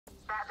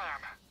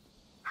Batman,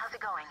 how's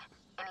it going?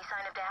 Any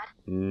sign of Dad?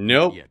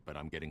 Nope. Not yet, but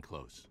I'm getting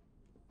close.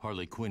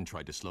 Harley Quinn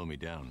tried to slow me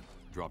down.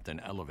 Dropped an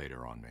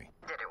elevator on me.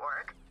 Did it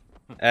work?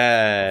 Of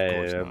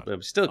course not.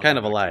 I'm still I'll kind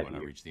come of back to alive you when I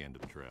here. reach the end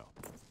of the trail.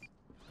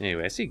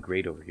 Anyway, I see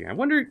Great over here. I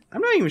wonder,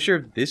 I'm not even sure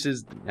if this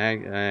is,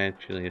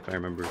 actually, if I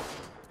remember,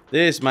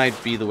 this might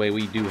be the way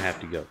we do have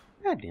to go.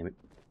 God damn it.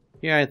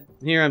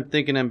 Here I'm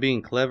thinking I'm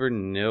being clever.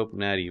 Nope,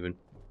 not even.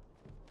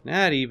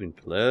 Not even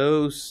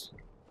close.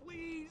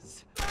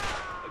 Please,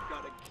 I've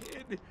got a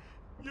kid.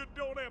 You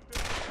don't have to.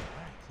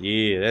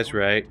 Yeah, that's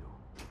right.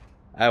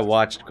 I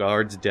watched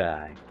guards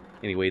die.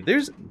 Anyway,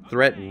 there's a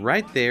threat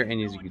right there,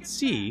 and as you can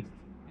see,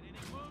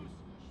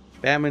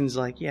 Batman's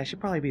like, yeah, I should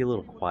probably be a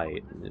little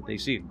quiet. If they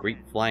see a Great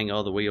flying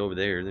all the way over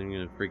there, they're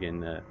gonna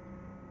friggin'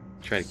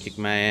 try to kick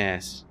my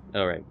ass.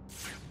 Alright,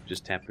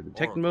 just tap for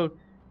detective mode.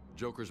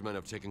 Joker's men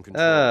have taken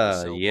control of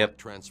the cell Yep. block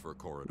transfer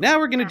corridor. Now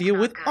we're gonna deal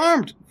with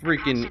armed Patched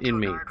freaking into a guard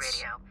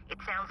inmates. radio. It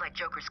sounds like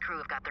Joker's crew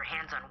have got their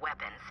hands on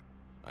weapons.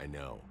 I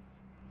know.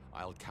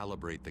 I'll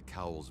calibrate the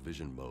Cowl's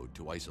vision mode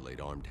to isolate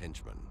armed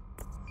henchmen.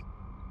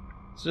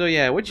 So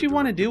yeah, what you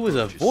want to do is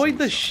avoid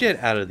the shit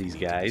out of these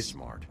guys.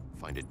 Smart.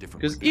 Find a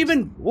different. Because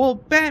even, well,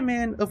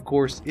 Batman, of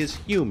course, is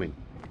human.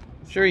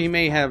 Sure, he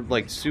may have,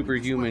 like,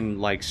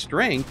 superhuman-like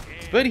strength,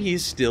 but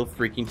he's still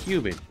freaking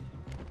human.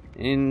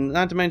 And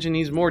not to mention,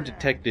 he's more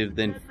detective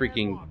than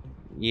freaking...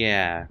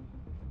 yeah.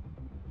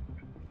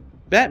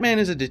 Batman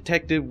is a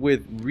detective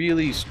with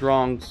really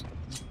strong...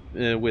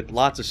 with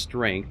lots of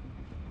strength.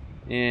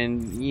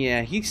 And,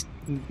 yeah, he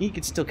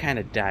could still kind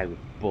of die with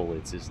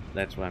bullets.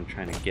 That's what I'm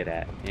trying to get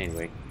at.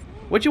 Anyway.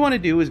 What you want to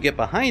do is get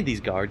behind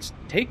these guards,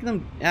 take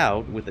them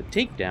out with a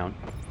takedown,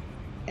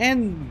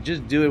 and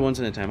just do it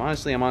once at a time.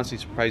 Honestly, I'm honestly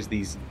surprised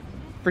these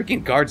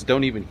freaking guards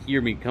don't even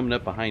hear me coming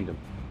up behind them.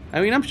 I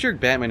mean, I'm sure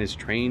Batman is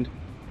trained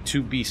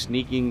to be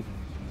sneaking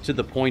to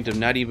the point of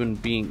not even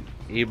being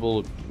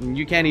able...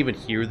 you can't even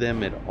hear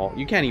them at all.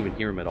 You can't even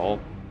hear them at all.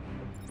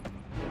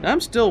 I'm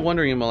still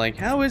wondering, like,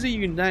 how is it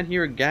you can not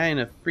hear a guy in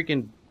a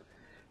freaking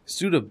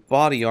suit of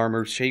body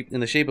armor in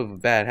the shape of a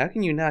bat? How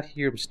can you not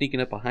hear him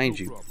sneaking up behind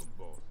you?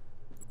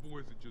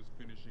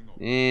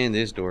 And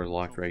this door is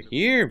locked right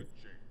here.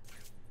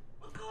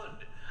 Well,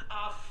 good.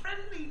 Our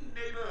friendly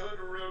neighborhood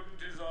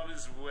rodent is on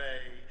his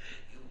way.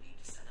 You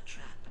need to set a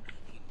trap.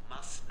 He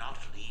must not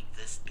leave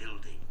this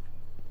building.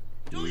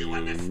 Do you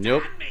understand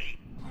Nope. me?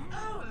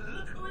 Oh,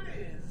 look who it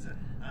is.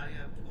 Are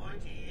your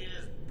pointy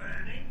ears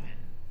burning?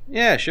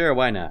 Yeah, sure,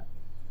 why not?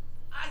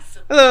 I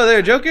suppose Hello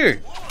there,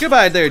 Joker!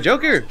 Goodbye there,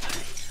 Joker!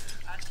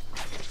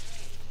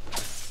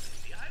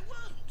 maybe I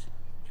won't.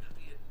 It'll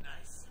be a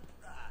nice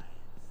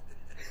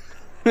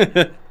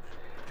surprise.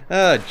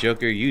 Ah,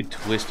 Joker, you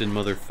twisted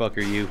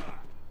motherfucker, you.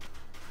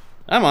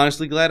 I'm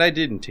honestly glad I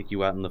didn't take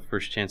you out in the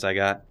first chance I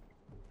got.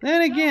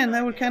 Then again,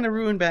 that would kind of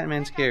ruin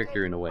Batman's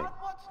character in a way.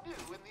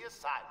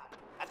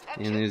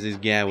 And there's this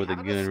guy with a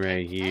gun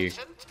right here.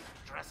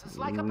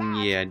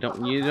 Yeah,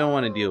 you don't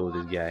want to deal with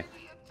this guy.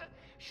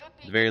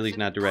 At the very least,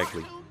 not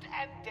directly.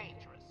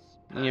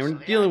 Yeah, we're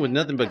dealing with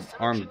nothing but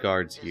armed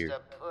guards here.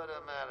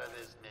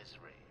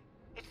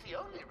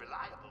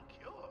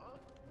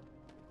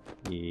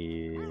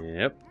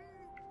 Yep.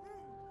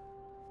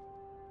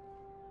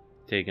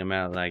 Take him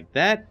out like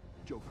that.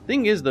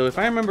 Thing is, though, if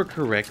I remember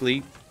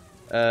correctly,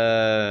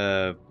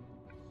 if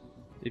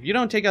you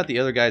don't take out the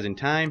other guys in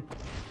time...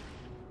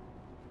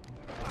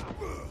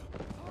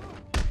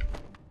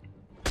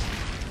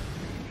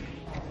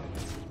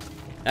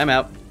 I'm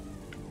out.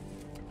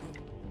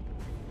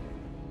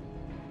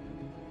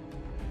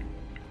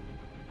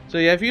 So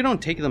yeah, if you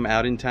don't take them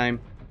out in time,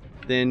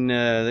 then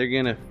they're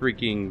gonna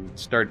freaking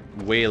start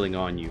wailing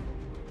on you.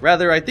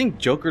 Rather, I think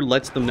Joker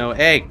lets them know,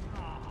 hey,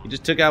 you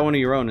just took out one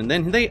of your own, and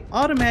then they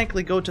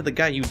automatically go to the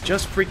guy you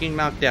just freaking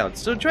knocked out.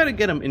 So try to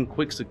get them in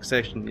quick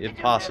succession if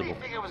possible.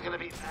 I was gonna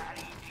be that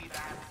easy,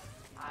 then.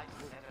 I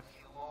sent a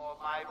few more of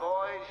my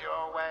boys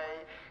your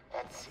way.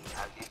 Let's see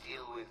how you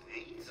deal with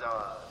these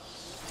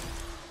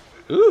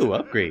Ooh,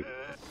 upgrade.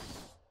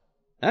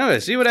 I'm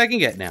gonna see what I can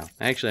get now.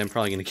 Actually, I'm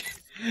probably gonna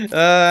get...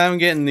 I'm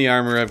getting the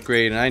armor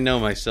upgrade, and I know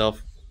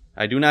myself.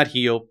 I do not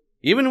heal.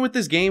 Even with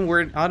this game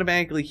where it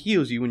automatically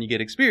heals you when you get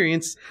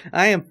experience,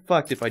 I am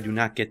fucked if I do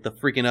not get the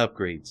freaking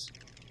upgrades.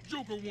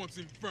 Joker wants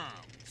him found.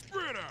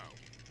 Spread out.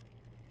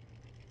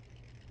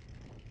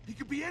 He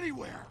could be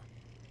anywhere.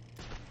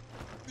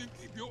 Then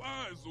keep your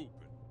eyes open.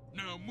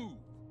 Now move.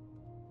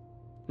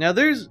 Now,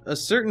 there's a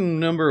certain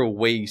number of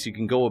ways you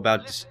can go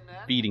about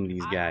defeating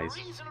these guys.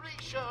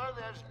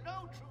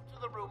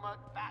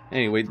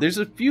 Anyway, there's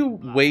a few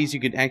ways you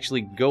can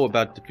actually go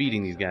about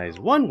defeating these guys.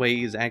 One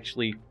way is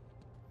actually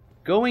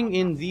going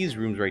in these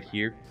rooms right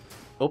here.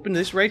 Open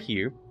this right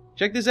here.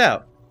 Check this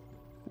out.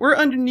 We're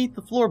underneath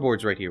the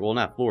floorboards right here. Well,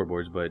 not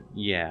floorboards, but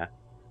yeah.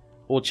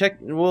 We'll check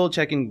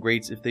in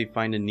grates if they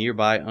find a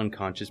nearby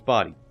unconscious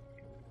body.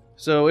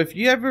 So if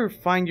you ever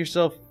find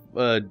yourself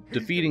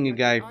defeating a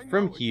guy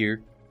from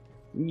here,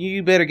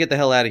 you better get the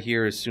hell out of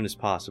here as soon as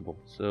possible.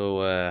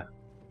 So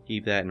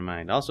keep that in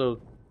mind.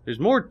 Also, there's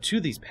more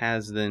to these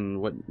paths than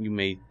what you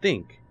may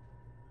think.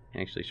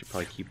 Actually, I should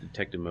probably keep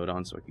detective mode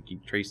on so I can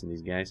keep tracing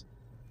these guys.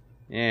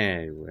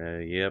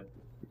 Anyway, yep.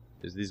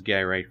 There's this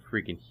guy right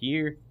freaking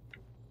here.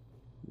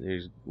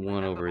 There's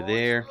one over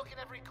there. Look at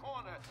every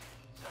corner.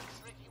 The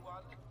tricky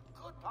one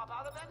could pop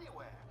out of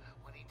anywhere.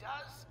 When he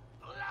does,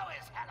 blow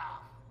his head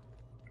off.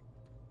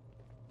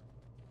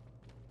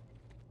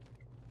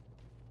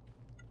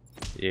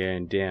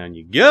 And down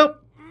you go.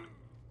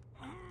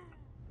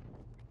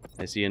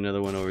 I see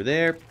another one over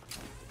there.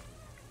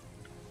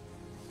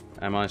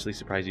 I'm honestly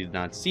surprised he did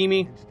not see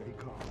me. Stay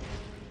calm.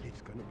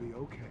 It's gonna be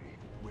okay.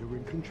 We're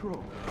in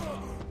control.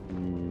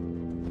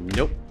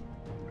 Nope.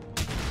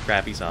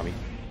 Crap, he saw me.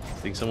 I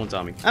think someone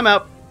saw me. I'm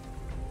out.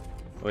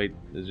 Wait,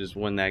 there's just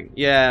one that...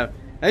 Yeah.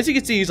 As you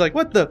can see, he's like,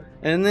 what the...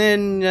 And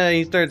then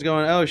he starts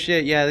going, oh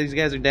shit, yeah, these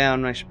guys are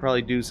down. I should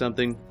probably do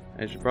something.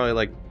 I should probably,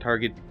 like,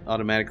 target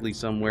automatically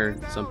somewhere.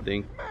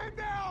 Something.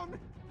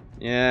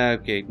 Yeah,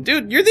 okay.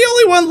 Dude, you're the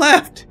only one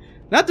left!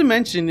 Not to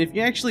mention, if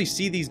you actually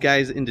see these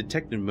guys in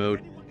detective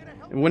mode,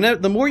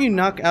 the more you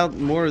knock out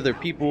more of their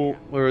people,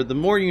 or the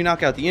more you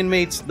knock out the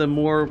inmates, the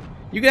more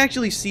you can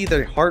actually see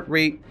their heart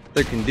rate,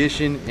 their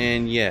condition,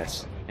 and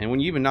yes. And when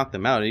you even knock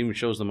them out, it even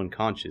shows them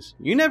unconscious.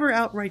 You never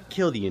outright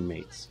kill the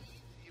inmates.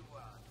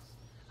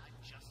 I'm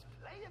just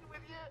playing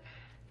with you.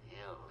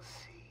 You'll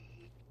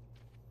see.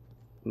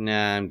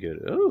 Nah, I'm good.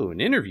 Oh,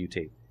 an interview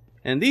tape.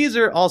 And these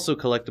are also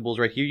collectibles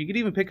right here. You can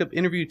even pick up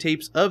interview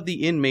tapes of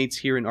the inmates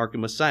here in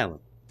Arkham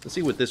Asylum. Let's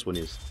see what this one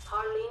is.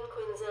 Harleen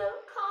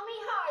Quinzel? Call me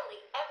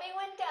Harley.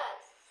 Everyone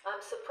does.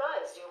 I'm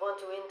surprised you want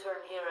to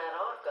intern here at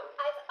Arkham.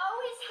 I've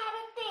always had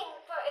a thing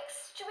for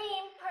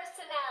extreme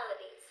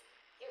personalities.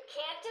 You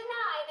can't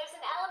deny there's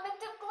an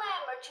element of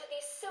glamour to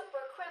these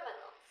super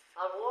criminals.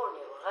 I'll warn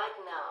you right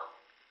now.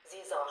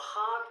 These are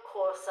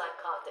hardcore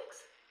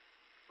psychotics.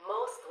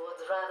 Most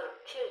would rather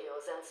kill you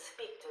than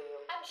speak to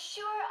you. I'm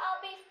sure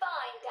I'll be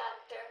fine,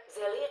 Doctor.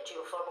 They'll eat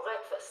you for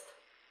breakfast.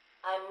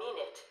 I mean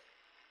it.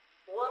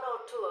 One or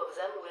two of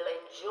them will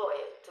enjoy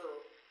it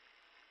too.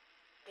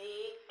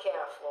 Be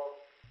careful.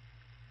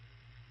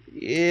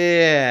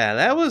 Yeah,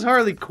 that was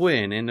Harley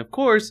Quinn. And of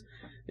course,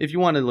 if you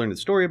want to learn the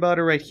story about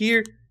her right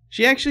here,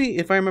 she actually,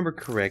 if I remember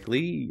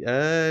correctly,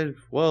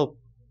 well,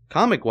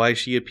 comic-wise,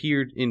 she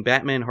appeared in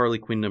Batman Harley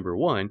Quinn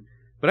 #1.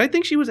 But I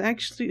think she was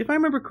actually, if I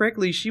remember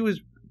correctly, she was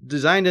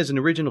designed as an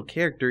original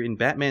character in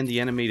Batman the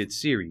Animated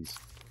Series.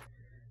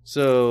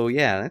 So,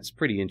 yeah, that's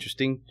pretty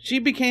interesting. She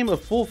became a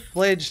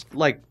full-fledged,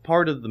 like,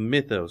 part of the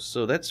mythos,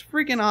 so that's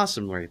freaking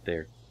awesome right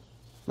there.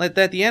 Like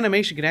that, the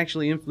animation could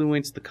actually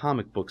influence the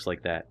comic books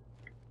like that.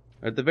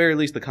 Or at the very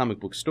least, the comic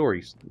book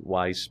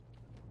stories-wise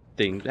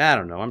thing. I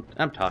don't know,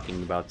 I'm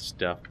talking about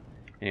stuff.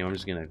 Anyway, I'm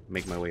just gonna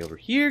make my way over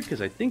here,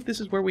 because I think this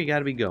is where we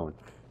gotta be going.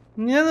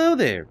 Hello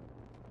there.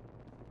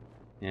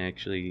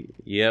 Actually,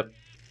 yep.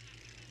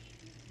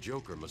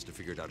 Joker must have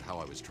figured out how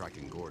I was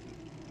tracking Gordon.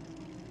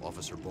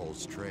 Officer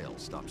Boles' trail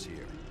stops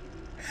here.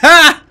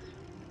 Ha!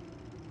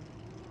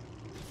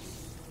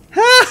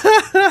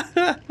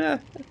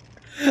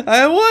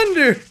 I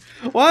wonder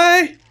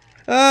why.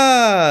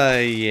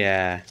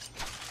 Yeah.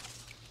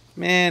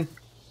 Man,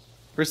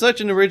 for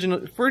such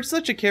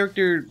a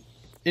character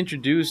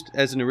introduced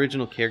as an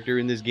original character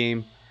in this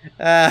game.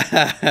 Oh,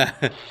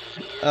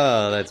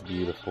 that's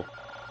beautiful.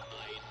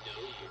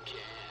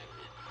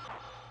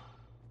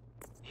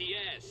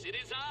 Yes, it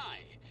is I,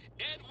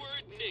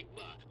 Edward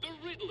Nigma, the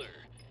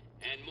Riddler,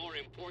 and more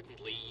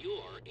importantly,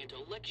 your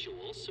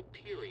intellectual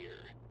superior.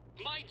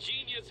 My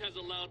genius has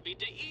allowed me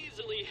to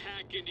easily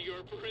hack into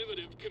your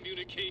primitive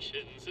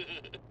communications.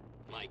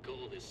 My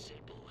goal is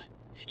simple.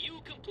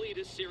 You complete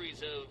a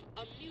series of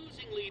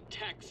amusingly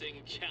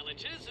taxing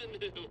challenges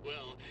and,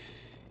 well,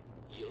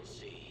 you'll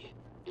see.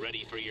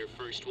 Ready for your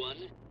first one?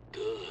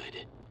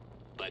 Good.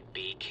 But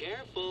be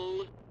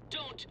careful.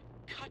 Don't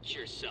cut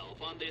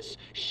yourself on this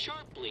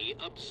sharply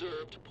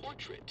observed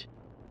portrait.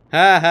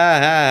 Ha ha ha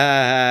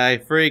ha!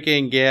 I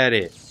freaking get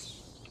it.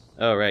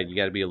 Oh right, you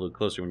gotta be a little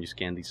closer when you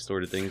scan these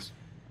sort of things.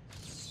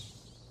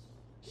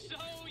 So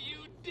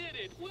you did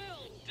it!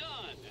 Well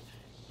done!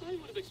 I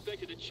would have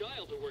expected a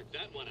child to work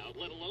that one out,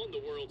 let alone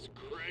the world's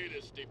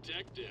greatest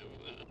detective.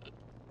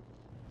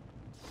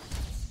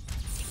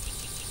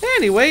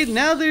 Anyway,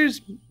 now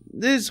there's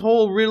this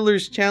whole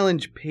Riddler's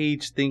Challenge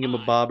page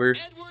thingamabobber.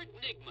 Edward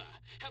Nigma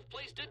have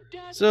placed a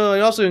death So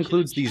it also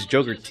includes these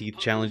Joker Teeth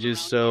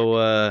challenges,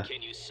 so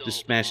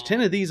just smash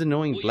 10 of these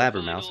annoying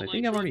blabbermouths. I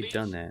think I've already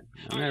done that.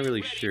 I'm not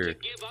really sure.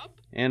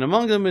 And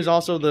among them is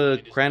also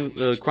the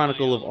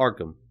Chronicle of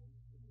Arkham.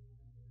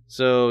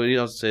 So it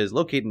also says,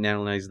 locate and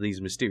analyze these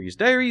mysterious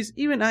diaries.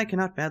 Even I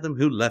cannot fathom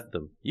who left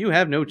them. You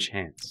have no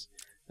chance.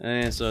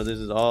 And so this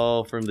is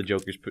all from the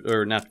Joker's,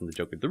 or not from the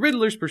Joker, the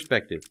Riddler's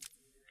perspective.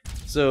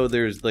 So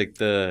there's like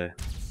the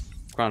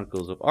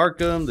Chronicles of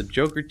Arkham, the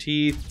Joker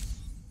Teeth,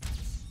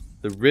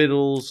 the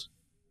riddles,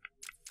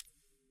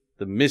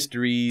 the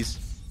mysteries,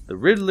 the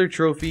Riddler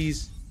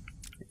trophies,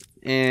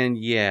 and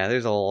yeah,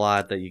 there's a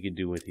lot that you could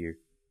do with here.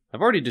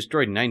 I've already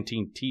destroyed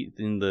 19 teeth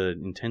in the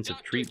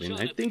intensive treatment.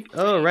 I think,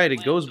 oh right,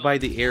 it goes by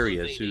the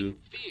area, so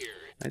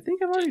I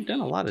think I've already done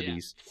a lot of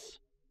these.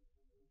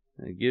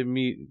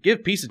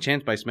 Give peace a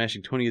chance by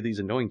smashing 20 of these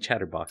annoying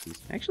chatterboxes.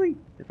 Actually,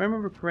 if I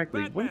remember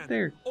correctly, wasn't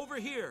there... Over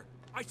here!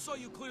 I saw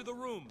you clear the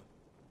room!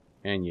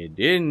 And you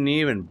didn't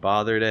even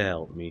bother to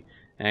help me.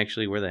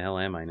 Actually, where the hell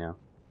am I now?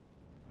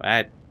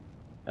 What?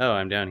 Oh,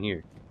 I'm down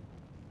here.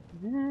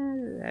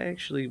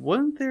 Actually,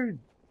 wasn't there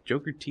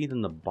Joker teeth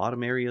in the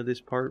bottom area of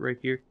this part right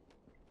here?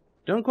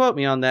 Don't quote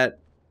me on that.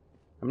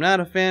 I'm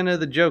not a fan of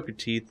the Joker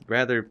teeth.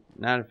 Rather,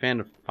 not a fan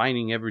of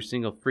finding every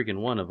single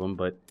freaking one of them,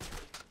 but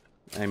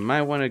I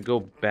might want to go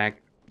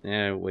back.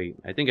 Wait.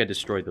 I think I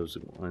destroyed those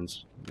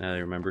ones. Now that I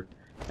remember.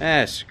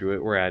 Screw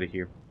it. We're out of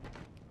here.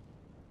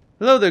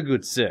 Hello there,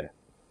 good sir.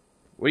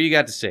 What do you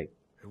got to say?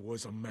 It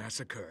was a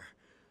massacre.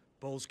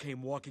 Boles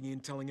came walking in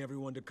telling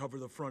everyone to cover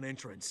the front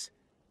entrance.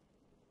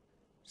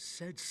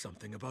 Said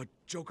something about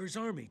Joker's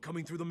army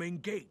coming through the main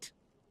gate.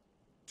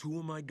 2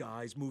 of my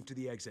guys moved to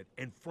the exit,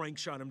 and Frank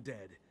shot him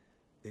dead.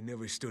 They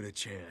never stood a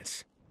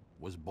chance.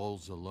 Was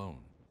Boles alone?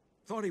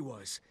 Thought he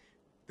was.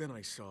 Then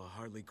I saw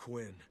Harley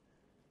Quinn.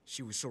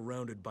 She was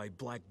surrounded by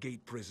Black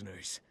Gate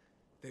prisoners.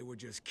 They were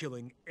just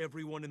killing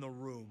everyone in the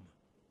room.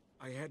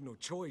 I had no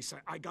choice.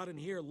 I got in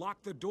here,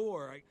 locked the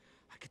door.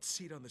 I could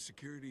see it on the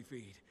security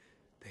feed.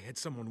 They had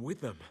someone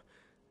with them.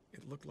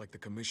 It looked like the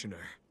commissioner.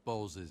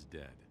 Boles is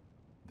dead.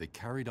 They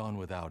carried on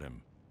without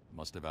him.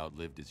 Must have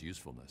outlived his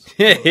usefulness.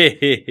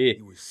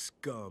 He was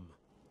scum.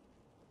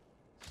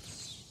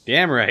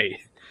 Damn right.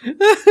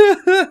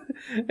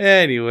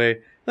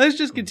 Anyway, let's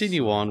just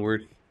continue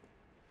onward.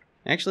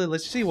 Actually,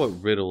 let's see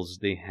what riddles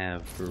they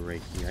have for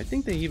right here. I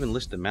think they even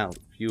list them out.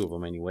 A few of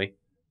them anyway.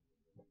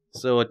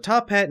 So a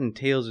top hat and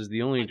tails is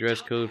the only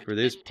dress code for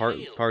this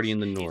party in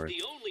the north.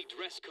 The only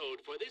dress code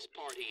for this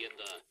party in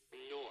the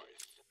north.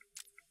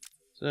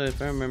 So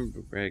if I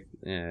remember right,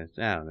 I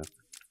don't know.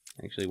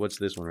 Actually, what's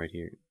this one right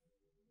here?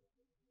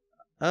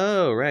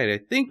 Oh, right. I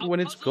think when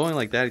it's going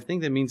like that, I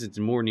think that means it's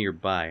more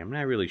nearby. I'm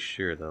not really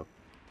sure though.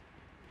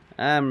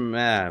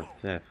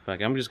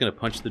 Fuck. I'm just gonna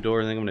punch the door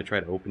and then I'm gonna try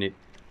to open it.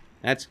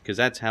 Because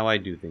that's how I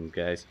do things,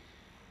 guys.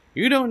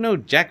 You don't know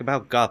jack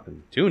about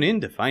Gotham. Tune in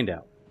to find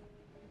out.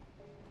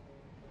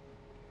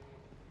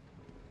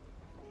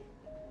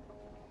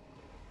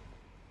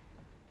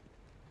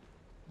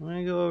 Why don't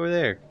I go over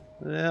there?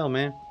 What the hell,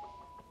 man?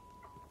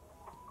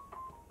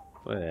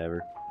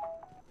 Whatever.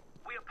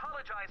 We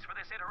apologize for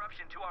this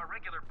interruption to our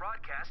regular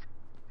broadcast.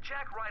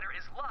 Jack Ryder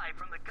is live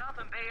from the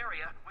Gotham Bay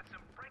area with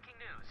some breaking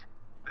news.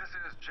 This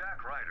is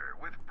Jack Ryder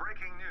with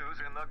breaking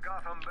news in the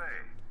Gotham Bay.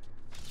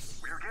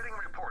 We are getting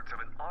reports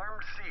of an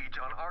armed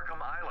siege on Arkham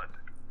Island.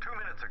 2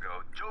 minutes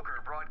ago, Joker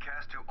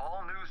broadcast to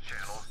all news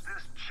channels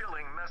this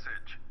chilling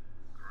message.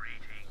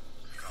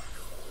 Greetings,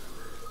 Gotham.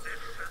 This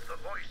is the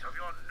voice of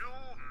your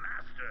new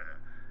master.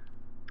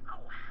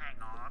 Oh, hang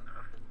on.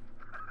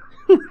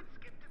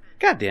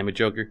 God damn it,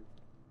 Joker.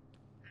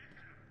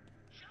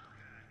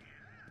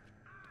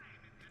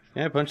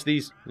 Can I punch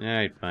these?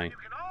 Alright, fine.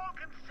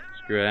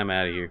 Screw it, I'm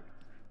out of here.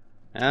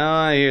 I don't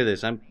want to hear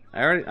this. I'm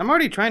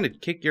already trying to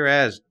kick your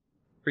ass,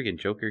 freaking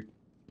Joker.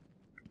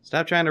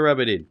 Stop trying to rub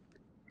it in.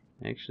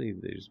 Actually,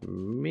 there's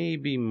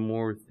maybe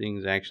more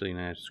things. Actually,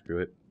 nah, screw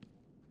it.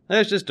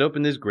 Let's just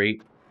open this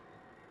grate.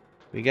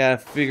 We gotta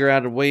figure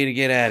out a way to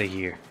get out of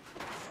here.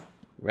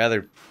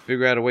 Rather,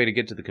 figure out a way to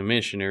get to the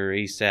Commissioner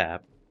ASAP.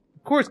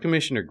 Of course,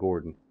 Commissioner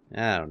Gordon.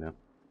 I don't know.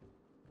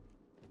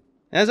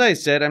 As I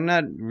said, I'm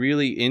not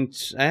really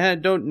I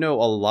don't know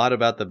a lot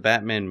about the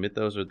Batman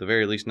mythos, or at the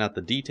very least not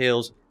the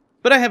details,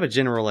 but I have a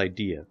general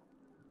idea.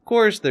 Of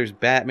course, there's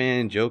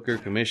Batman, Joker,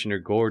 Commissioner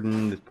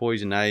Gordon, there's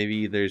Poison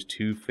Ivy, there's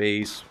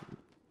Two-Face.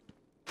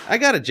 I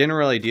got a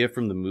general idea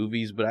from the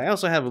movies, but I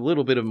also have a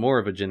little bit more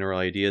of a general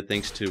idea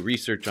thanks to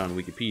research on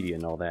Wikipedia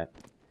and all that.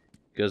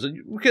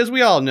 Because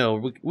we all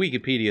know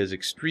Wikipedia is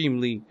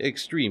extremely,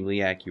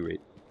 extremely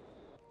accurate.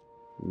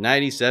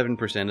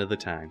 97% of the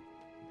time.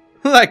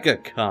 Like a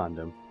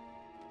condom.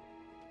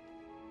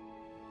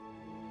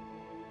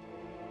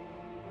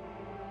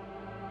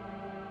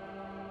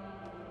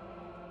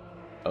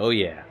 Oh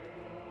yeah.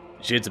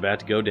 Shit's about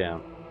to go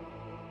down.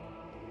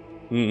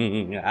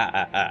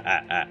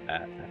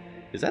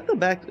 Is that the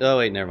back? Oh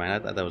wait, never mind. I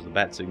thought that was the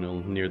bat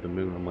signal near the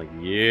moon. I'm like,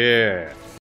 yeah.